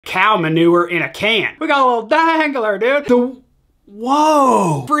cow manure in a can. We got a little dangler, dude.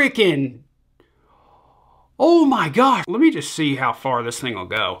 Whoa, freaking. Oh my gosh. Let me just see how far this thing will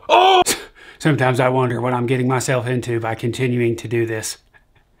go. Oh! Sometimes I wonder what I'm getting myself into by continuing to do this.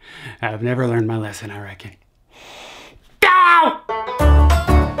 I've never learned my lesson, I reckon. Ow!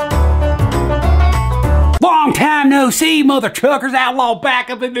 Long time no see, mother truckers. Outlaw back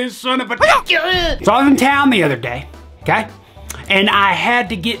up in this son of a... So I was in town the other day, okay? And I had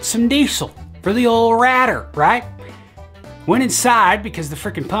to get some diesel for the old Ratter, right? Went inside because the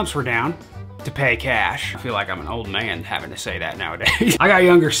freaking pumps were down to pay cash. I feel like I'm an old man having to say that nowadays. I got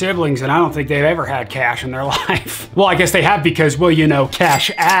younger siblings and I don't think they've ever had cash in their life. Well, I guess they have because, well, you know,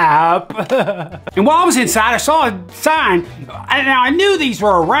 Cash App. And while I was inside, I saw a sign. Now, I knew these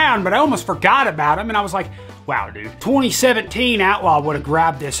were around, but I almost forgot about them. And I was like, wow, dude, 2017 Outlaw would have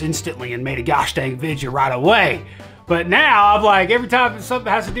grabbed this instantly and made a gosh dang video right away. But now, I'm like, every time something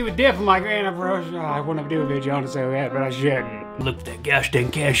has to do with diff, I'm like, man, I want to do a video on it so bad, but I shouldn't. Looked at that gosh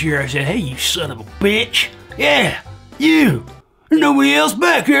dang cashier, I said, hey, you son of a bitch. Yeah, you. There's nobody else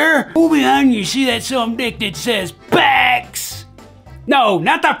back here. Go behind you, see that some dick that says packs? No,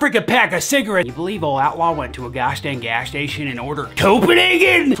 not that freaking pack of cigarettes. You believe old Outlaw went to a gosh dang gas station and ordered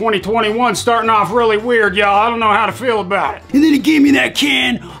Copenhagen? 2021 starting off really weird, y'all. I don't know how to feel about it. And then he gave me that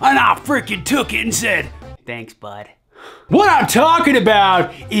can, and I freaking took it and said, thanks, bud. What I'm talking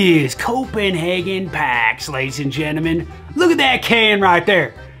about is Copenhagen packs, ladies and gentlemen. Look at that can right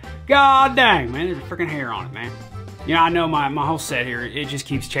there. God dang, man, there's a freaking hair on it, man. You know, I know my whole set here, it just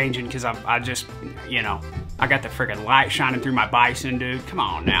keeps changing because I just, you know, I got the freaking light shining through my bison, dude. Come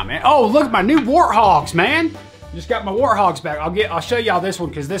on now, man. Oh, look at my new Warthogs, man. Just got my Warthogs back. I'll show y'all this one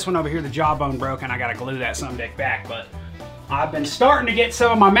because this one over here, the jawbone broke and I gotta glue that someday back. But I've been starting to get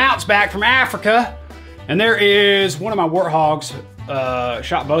some of my mounts back from Africa. And there is one of my Warthogs,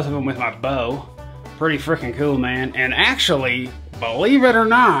 shot both of them with my bow. Pretty freaking cool, man. And actually, believe it or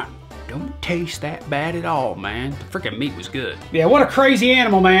not, don't taste that bad at all, man. The freaking meat was good. Yeah, what a crazy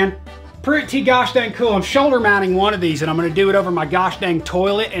animal, man. Pretty gosh dang cool. I'm shoulder mounting one of these and I'm gonna do it over my gosh dang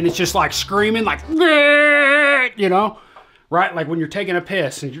toilet and it's just like screaming like, you know? Right, like when you're taking a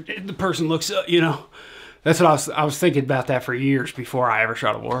piss and the person looks up, you know? That's what I was thinking about that for years before I ever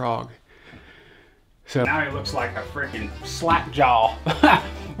shot a Warthog. So now he looks like a freaking slack jaw.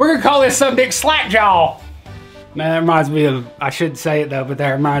 We're gonna call this some big slack jaw. Man, that reminds me of, I shouldn't say it though, but that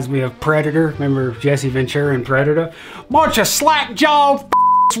reminds me of Predator. Remember Jesse Ventura in Predator? Bunch of slack jaw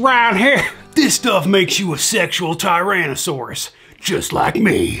around here. This stuff makes you a sexual tyrannosaurus, just like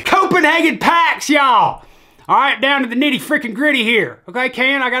me. Copenhagen packs, y'all. All right, down to the nitty freaking gritty here. Okay,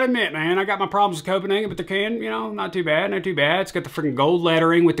 can, I gotta admit, man, I got my problems with Copenhagen, but the can, you know, not too bad, not too bad. It's got the freaking gold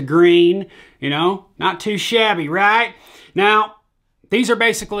lettering with the green, you know, not too shabby, right? Now, these are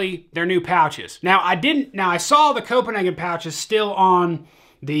basically their new pouches. Now, I saw the Copenhagen pouches still on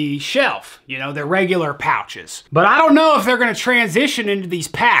the shelf, you know, their regular pouches. But I don't know if they're gonna transition into these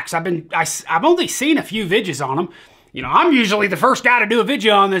packs. I've only seen a few videos on them. You know, I'm usually the first guy to do a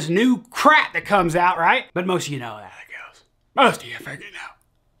video on this new crap that comes out, right? But most of you know how it goes. Most of you figure it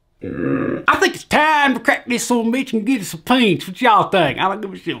out. I think it's time to crack this little bitch and get us some paints. What y'all think? I don't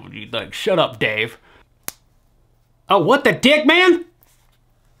give a shit what you think. Shut up, Dave. Oh, what the dick, man?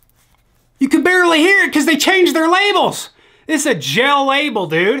 You could barely hear it because they changed their labels. This is a gel label,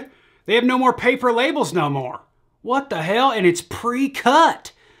 dude. They have no more paper labels no more. What the hell? And it's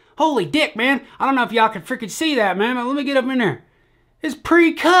pre-cut. Holy dick, man. I don't know if y'all can freaking see that, man, but let me get up in there. It's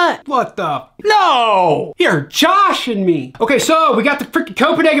pre-cut. What the? No! You're joshing me. Okay, so we got the freaking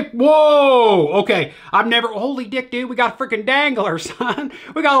Copenhagen. Whoa! Okay, holy dick, dude, we got a freaking dangler, son.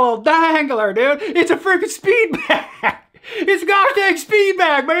 We got a little dangler, dude. It's a freaking speed bag. It's a gosh dang speed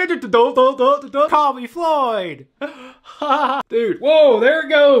bag, man. Call me Floyd. Dude, whoa, there it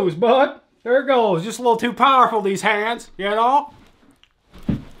goes, bud. There it goes. Just a little too powerful, these hands, you know?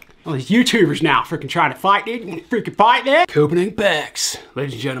 All these YouTubers now freaking trying to fight, dude. You wanna freaking fight that? Copenhagen packs.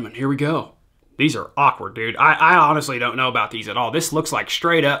 Ladies and gentlemen, here we go. These are awkward, dude. I honestly don't know about these at all. This looks like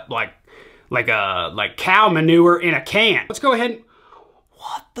straight up like cow manure in a can. Let's go ahead and...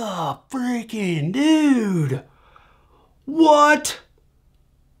 What the freaking dude? What?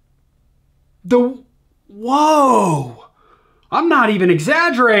 Whoa. I'm not even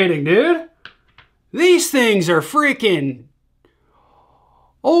exaggerating, dude. These things are freaking...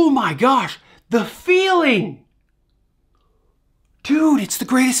 Oh my gosh, the feeling. Dude, it's the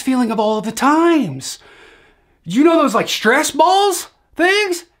greatest feeling of all of the times. You know those like stress balls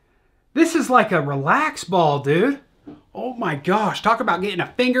things? This is like a relax ball, dude. Oh my gosh, talk about getting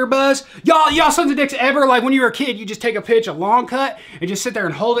a finger buzz. Y'all sons of dicks ever, like when you were a kid, you just take a pitch, a long cut, and just sit there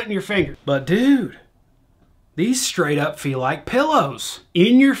and hold it in your finger. But dude, these straight up feel like pillows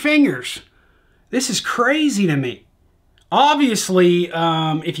in your fingers. This is crazy to me. Obviously,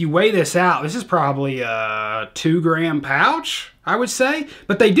 if you weigh this out, this is probably a 2-gram pouch, I would say.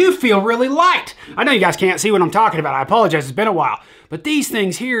 But they do feel really light. I know you guys can't see what I'm talking about. I apologize, it's been a while. But these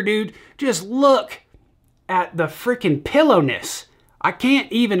things here, dude, just look at the freaking pillowness. I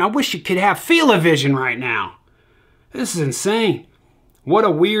can't even, I wish you could have feel-o-vision right now. This is insane. What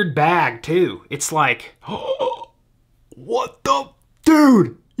a weird bag, too. It's like, oh, what the,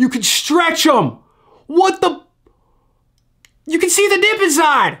 dude, you can stretch them. What the, you can see the dip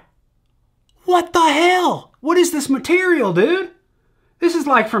inside. What the hell? What is this material, dude? This is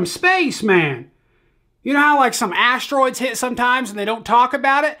like from space, man. You know how like some asteroids hit sometimes and they don't talk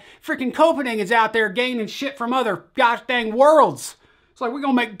about it? Freaking Copenhagen's out there gaining shit from other gosh dang worlds. It's like, we're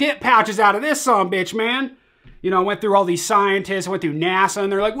gonna make dip pouches out of this bitch, man. You know, I went through all these scientists, I went through NASA,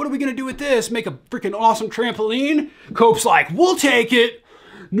 and they're like, what are we gonna do with this? Make a freaking awesome trampoline? Cope's like, we'll take it.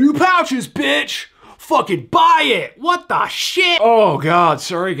 New pouches, bitch. Fucking buy it. What the shit? Oh God,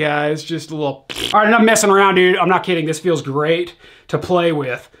 sorry guys, just a little. All right, enough messing around, dude. I'm not kidding, this feels great to play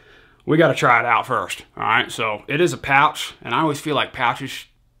with. We gotta try it out first, all right? So it is a pouch, and I always feel like pouches,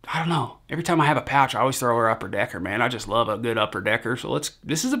 I don't know. Every time I have a pouch, I always throw her upper decker, man. I just love a good upper decker. So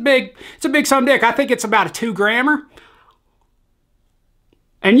this is it's a big son dick. I think it's about a 2-grammer.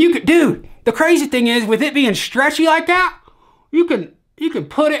 And you could, dude, the crazy thing is with it being stretchy like that, you can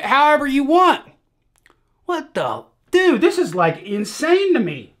put it however you want. What the, dude, this is like insane to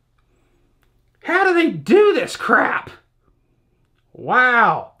me. How do they do this crap?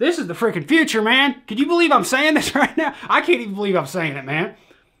 Wow, this is the freaking future, man. Can you believe I'm saying this right now? I can't even believe I'm saying it, man.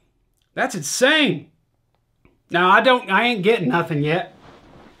 That's insane. Now, I ain't getting nothing yet.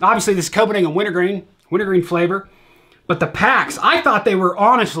 Obviously, this is Copenhagen wintergreen flavor. But the packs, I thought they were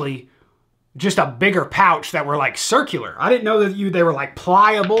honestly just a bigger pouch that were like circular. I didn't know that they were like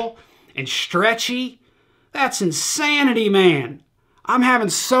pliable and stretchy. That's insanity, man. I'm having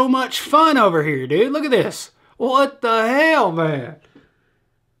so much fun over here, dude. Look at this. What the hell, man?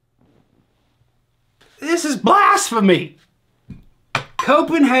 This is blasphemy.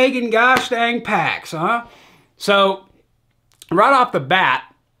 Copenhagen gosh dang packs, huh? So, right off the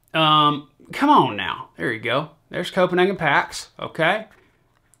bat, come on now. There you go. There's Copenhagen packs, okay?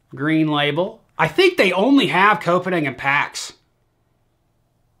 Green label. I think they only have Copenhagen packs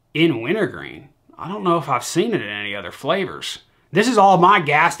in wintergreen. I don't know if I've seen it in any other flavors. This is all my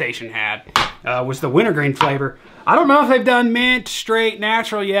gas station had, was the wintergreen flavor. I don't know if they've done mint, straight,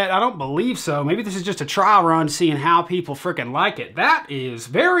 natural yet. I don't believe so. Maybe this is just a trial run seeing how people freaking like it. That is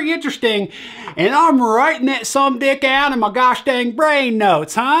very interesting. And I'm writing that some dick out in my gosh dang brain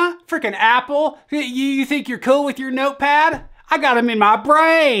notes, huh? Freaking Apple. You think you're cool with your notepad? I got them in my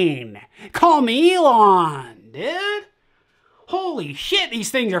brain. Call me Elon, dude. Holy shit, these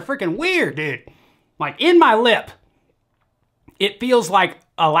things are freaking weird, dude. Like in my lip, it feels like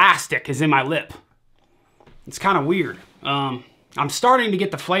elastic is in my lip. It's kind of weird. I'm starting to get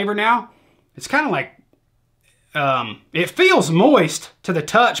the flavor now. It's kind of like, it feels moist to the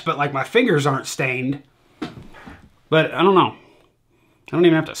touch, but like my fingers aren't stained. But I don't know. I don't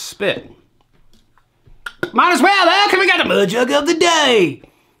even have to spit. Might as well, huh? Because we got the mud jug of the day.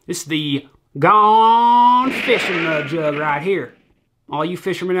 It's the Gone Fishing mud jug right here. All you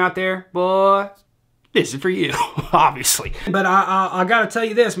fishermen out there, boy, this is for you, obviously. But I gotta tell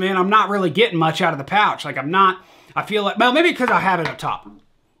you this, man, I'm not really getting much out of the pouch. Like I feel like, well, maybe because I have it up top.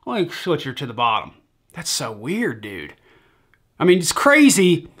 Let me switch her to the bottom. That's so weird, dude. I mean, it's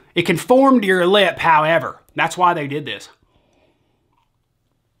crazy. It can form to your lip, however. That's why they did this.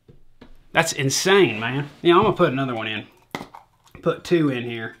 That's insane, man. Yeah, I'm gonna put another one in. Put 2 in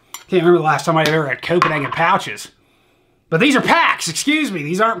here. Can't remember the last time I ever had Copenhagen pouches. But these are packs, excuse me.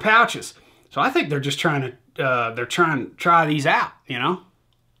 These aren't pouches. So I think they're just trying to, try these out, you know?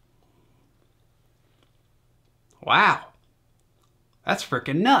 Wow. That's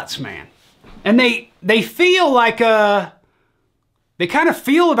freaking nuts, man. And they feel like, they kind of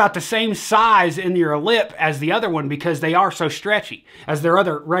feel about the same size in your lip as the other one because they are so stretchy as their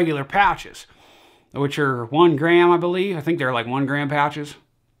other regular pouches, which are 1 gram, I believe. I think they're like 1 gram pouches,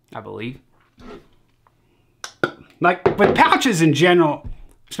 I believe. Like, with pouches in general,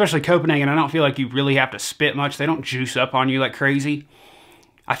 especially Copenhagen, I don't feel like you really have to spit much. They don't juice up on you like crazy.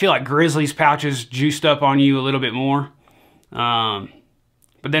 I feel like Grizzly's pouches juiced up on you a little bit more.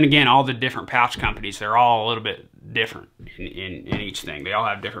 But then again, all the different pouch companies, they're all a little bit different in each thing. They all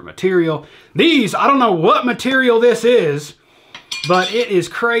have different material. These, I don't know what material this is, but it is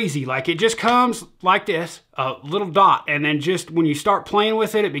crazy. Like, it just comes like this, a little dot, and then just when you start playing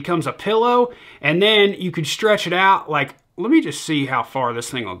with it, it becomes a pillow, and then you could stretch it out. Like, let me just see how far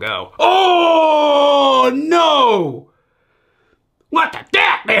this thing will go. Oh, no! What the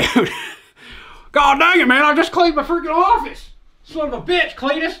deck, dude? God dang it, man, I just cleaned my freaking office. Son of a bitch,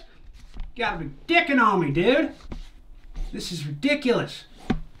 Cletus. You gotta be dicking on me, dude. This is ridiculous.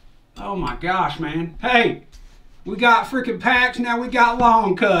 Oh my gosh, man. Hey, we got freaking packs, now we got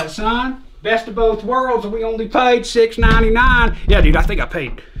long cuts, son. Best of both worlds, and we only paid $6.99. Yeah, dude, I think I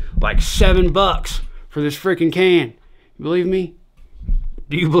paid like $7 for this freaking can. You believe me?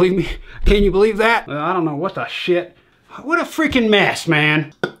 Do you believe me? Can you believe that? Well, I don't know what the shit. What a freaking mess,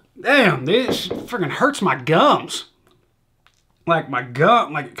 man. Damn, this freaking hurts my gums. Like my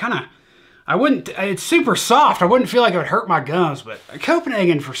gum, like kind of, I wouldn't, it's super soft. I wouldn't feel like it would hurt my gums, but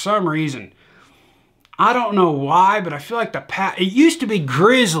Copenhagen, for some reason, I don't know why, but I feel like it used to be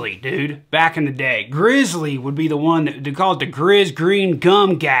Grizzly, dude, back in the day. Grizzly would be the one that they call it the Grizz Green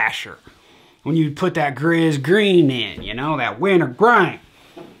Gum Gasher. When you put that Grizz Green in, you know, that winter grain.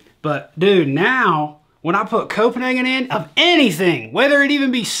 But dude, now, when I put Copenhagen in, of anything, whether it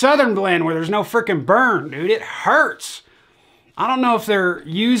even be Southern Blend where there's no freaking burn, dude, it hurts. I don't know if they're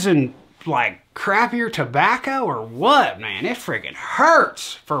using like crappier tobacco or what, man. It freaking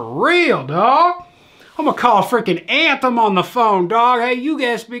hurts. For real, dog. I'm gonna call freaking Anthem on the phone, dog. Hey, you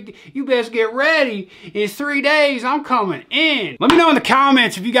best get ready. In 3 days, I'm coming in. Let me know in the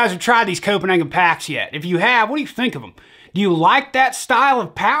comments if you guys have tried these Copenhagen packs yet. If you have, what do you think of them? Do you like that style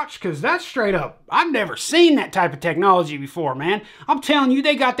of pouch? Because that's straight up, I've never seen that type of technology before, man. I'm telling you,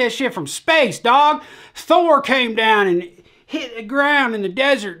 they got that shit from space, dog. Thor came down and hit the ground in the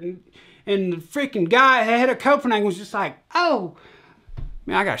desert, and the freaking guy ahead of Copenhagen was just like, oh,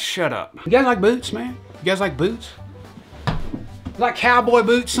 man, I gotta shut up. You guys like boots, man? You guys like boots? You like cowboy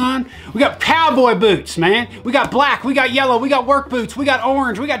boots, son? We got cowboy boots, man. We got black, we got yellow, we got work boots, we got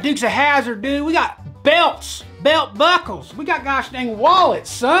orange, we got Dukes of Hazzard, dude. We got belts, belt buckles. We got gosh dang wallets,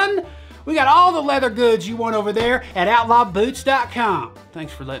 son. We got all the leather goods you want over there at outlawboots.com.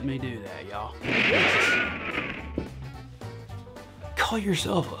 Thanks for letting me do that, y'all. Call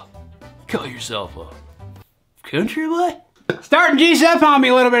yourself a country boy? Starting to juice up on me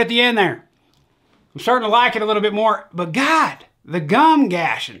a little bit at the end there. I'm starting to like it a little bit more, but God, the gum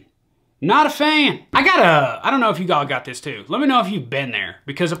gashing, not a fan. I don't know if you all got this too. Let me know if you've been there,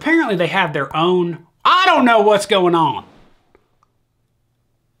 because apparently they have their own, I don't know what's going on.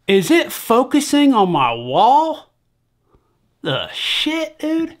 Is it focusing on my wall? The shit,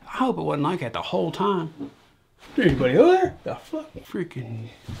 dude? I hope it wasn't like that the whole time. Anybody over there? The fuck? Freaking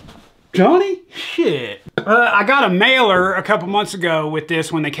Johnny? Shit. I got a mailer a couple months ago with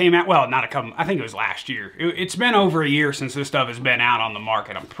this when they came out. Well, not a couple, I think it was last year. It's been over a year since this stuff has been out on the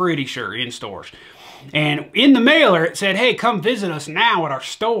market, I'm pretty sure, in stores. And in the mailer, it said, hey, come visit us now at our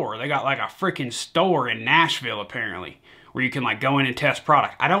store. They got like a freaking store in Nashville, apparently, where you can like go in and test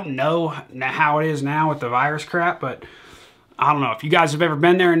product. I don't know how it is now with the virus crap, but I don't know. If you guys have ever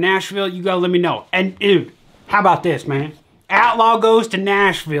been there in Nashville, you gotta let me know. And dude, how about this, man? Outlaw goes to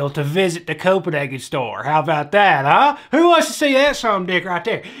Nashville to visit the Copenhagen store. How about that, huh? Who wants to see that some dick right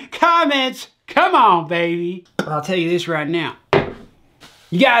there? Comments, come on, baby. I'll tell you this right now.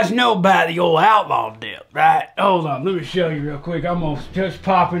 You guys know about the old Outlaw dip, right? Hold on, let me show you real quick. I'm gonna just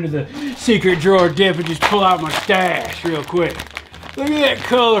pop into the secret drawer dip and just pull out my stash real quick. Look at that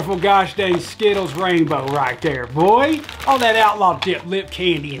colorful gosh dang Skittles rainbow right there, boy. All that Outlaw dip lip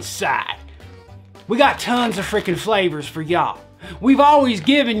candy inside. We got tons of freaking flavors for y'all. We've always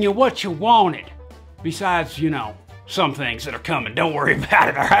given you what you wanted. Besides, you know, some things that are coming. Don't worry about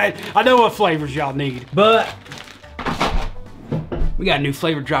it, all right? I know what flavors y'all need. But we got a new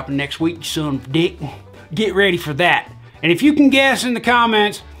flavor dropping next week, you son of a dick. Get ready for that. And if you can guess in the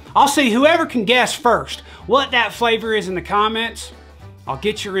comments, I'll see whoever can guess first what that flavor is in the comments. I'll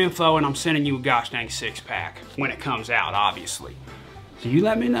get your info and I'm sending you a gosh dang 6-pack when it comes out, obviously. So you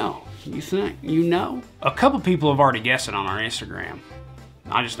let me know. You think you know? A couple people have already guessed it on our Instagram.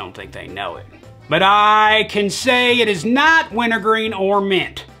 I just don't think they know it. But I can say it is not wintergreen or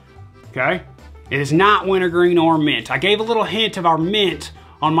mint. Okay? It is not wintergreen or mint. I gave a little hint of our mint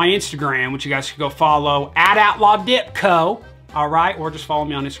on my Instagram, which you guys should go follow at Outlaw Dip Co. all right? Or just follow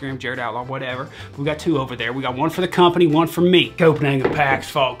me on Instagram, Jared Outlaw, whatever. We got 2 over there. We got 1 for the company, 1 for me. Copenhagen packs,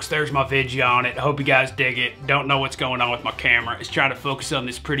 folks. There's my video on it. I hope you guys dig it. Don't know what's going on with my camera. It's trying to focus on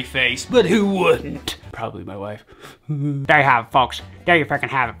this pretty face, but who wouldn't? Probably my wife. There you have it, folks. There you freaking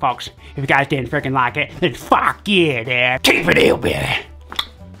have it, folks. If you guys didn't freaking like it, then fuck yeah, dude. Keep it ill, baby.